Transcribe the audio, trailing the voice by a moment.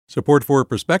Support for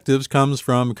Perspectives comes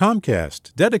from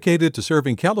Comcast, dedicated to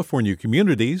serving California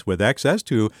communities with access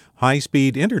to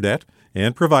high-speed internet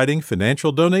and providing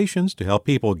financial donations to help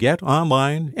people get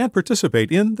online and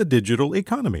participate in the digital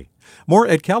economy. More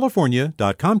at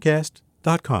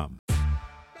california.comcast.com.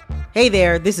 Hey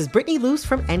there, this is Brittany Luce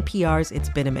from NPR's It's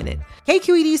Been a Minute.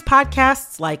 KQED's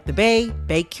podcasts like The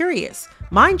Bay Curious,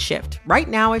 Mindshift, Right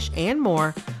Nowish, and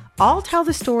more all tell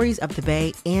the stories of the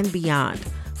Bay and beyond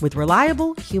with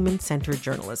reliable, human-centered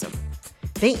journalism.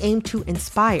 They aim to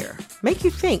inspire, make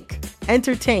you think,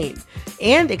 entertain,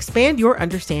 and expand your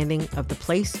understanding of the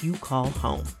place you call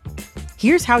home.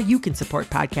 Here's how you can support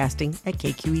podcasting at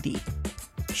KQED.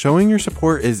 Showing your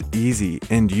support is easy,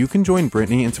 and you can join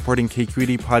Brittany in supporting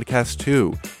KQED Podcast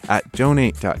too at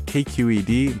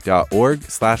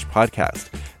donate.kqed.org/podcast.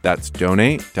 That's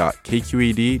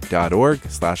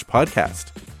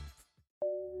donate.kqed.org/podcast.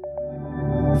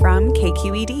 From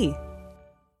KQED.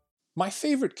 My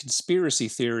favorite conspiracy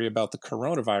theory about the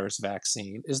coronavirus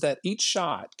vaccine is that each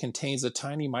shot contains a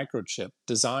tiny microchip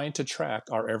designed to track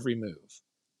our every move.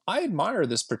 I admire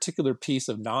this particular piece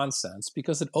of nonsense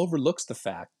because it overlooks the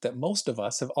fact that most of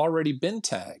us have already been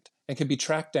tagged and can be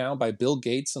tracked down by Bill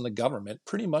Gates and the government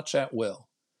pretty much at will.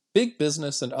 Big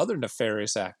business and other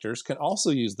nefarious actors can also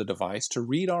use the device to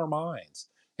read our minds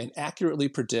and accurately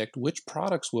predict which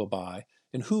products we'll buy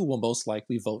and who will most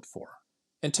likely vote for.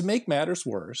 And to make matters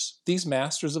worse, these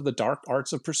masters of the dark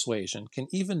arts of persuasion can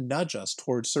even nudge us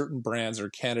towards certain brands or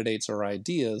candidates or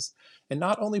ideas and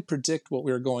not only predict what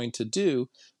we're going to do,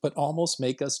 but almost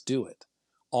make us do it,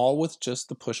 all with just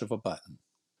the push of a button.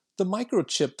 The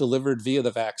microchip delivered via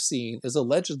the vaccine is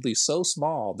allegedly so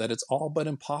small that it's all but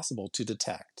impossible to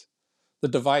detect. The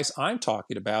device I'm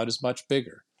talking about is much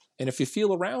bigger, and if you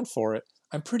feel around for it,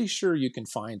 I'm pretty sure you can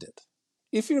find it.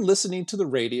 If you're listening to the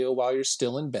radio while you're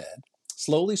still in bed,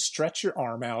 slowly stretch your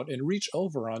arm out and reach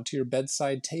over onto your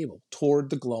bedside table toward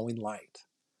the glowing light.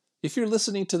 If you're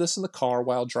listening to this in the car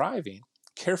while driving,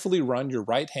 carefully run your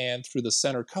right hand through the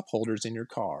center cup holders in your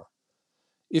car.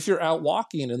 If you're out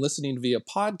walking and listening via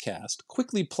podcast,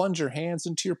 quickly plunge your hands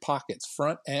into your pockets,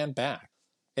 front and back.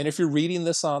 And if you're reading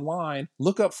this online,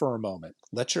 look up for a moment,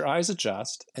 let your eyes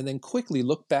adjust, and then quickly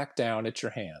look back down at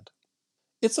your hand.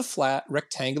 It's a flat,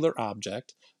 rectangular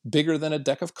object, bigger than a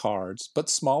deck of cards, but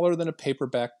smaller than a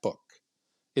paperback book.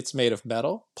 It's made of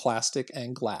metal, plastic,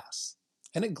 and glass,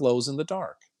 and it glows in the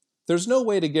dark. There's no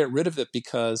way to get rid of it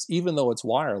because, even though it's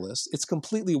wireless, it's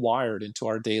completely wired into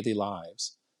our daily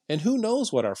lives. And who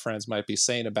knows what our friends might be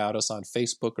saying about us on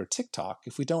Facebook or TikTok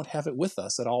if we don't have it with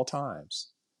us at all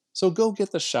times. So go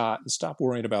get the shot and stop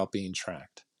worrying about being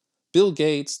tracked. Bill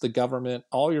Gates, the government,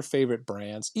 all your favorite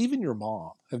brands, even your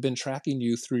mom, have been tracking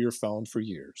you through your phone for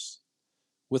years.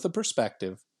 With a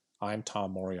perspective, I'm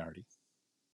Tom Moriarty.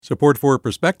 Support for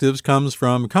Perspectives comes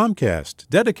from Comcast,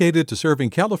 dedicated to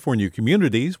serving California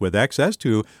communities with access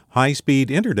to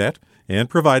high-speed internet and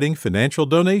providing financial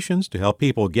donations to help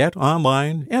people get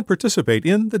online and participate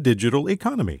in the digital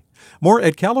economy. More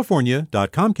at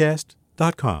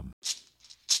california.comcast.com.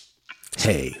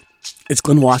 Hey, it's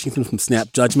Glenn Washington from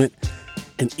Snap Judgment,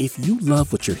 and if you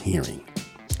love what you're hearing,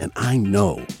 and I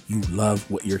know you love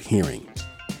what you're hearing,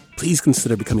 please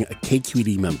consider becoming a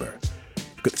KQED member.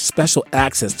 You get special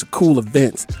access to cool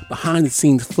events,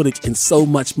 behind-the-scenes footage, and so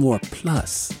much more.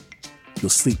 Plus, you'll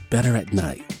sleep better at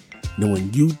night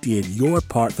knowing you did your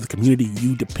part for the community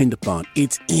you depend upon.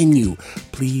 It's in you.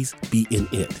 Please be in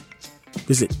it.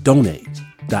 Visit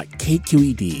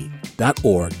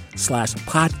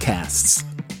donate.kqed.org/podcasts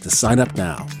to sign up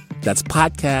now. That's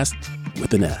podcast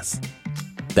with an S.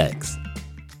 Thanks.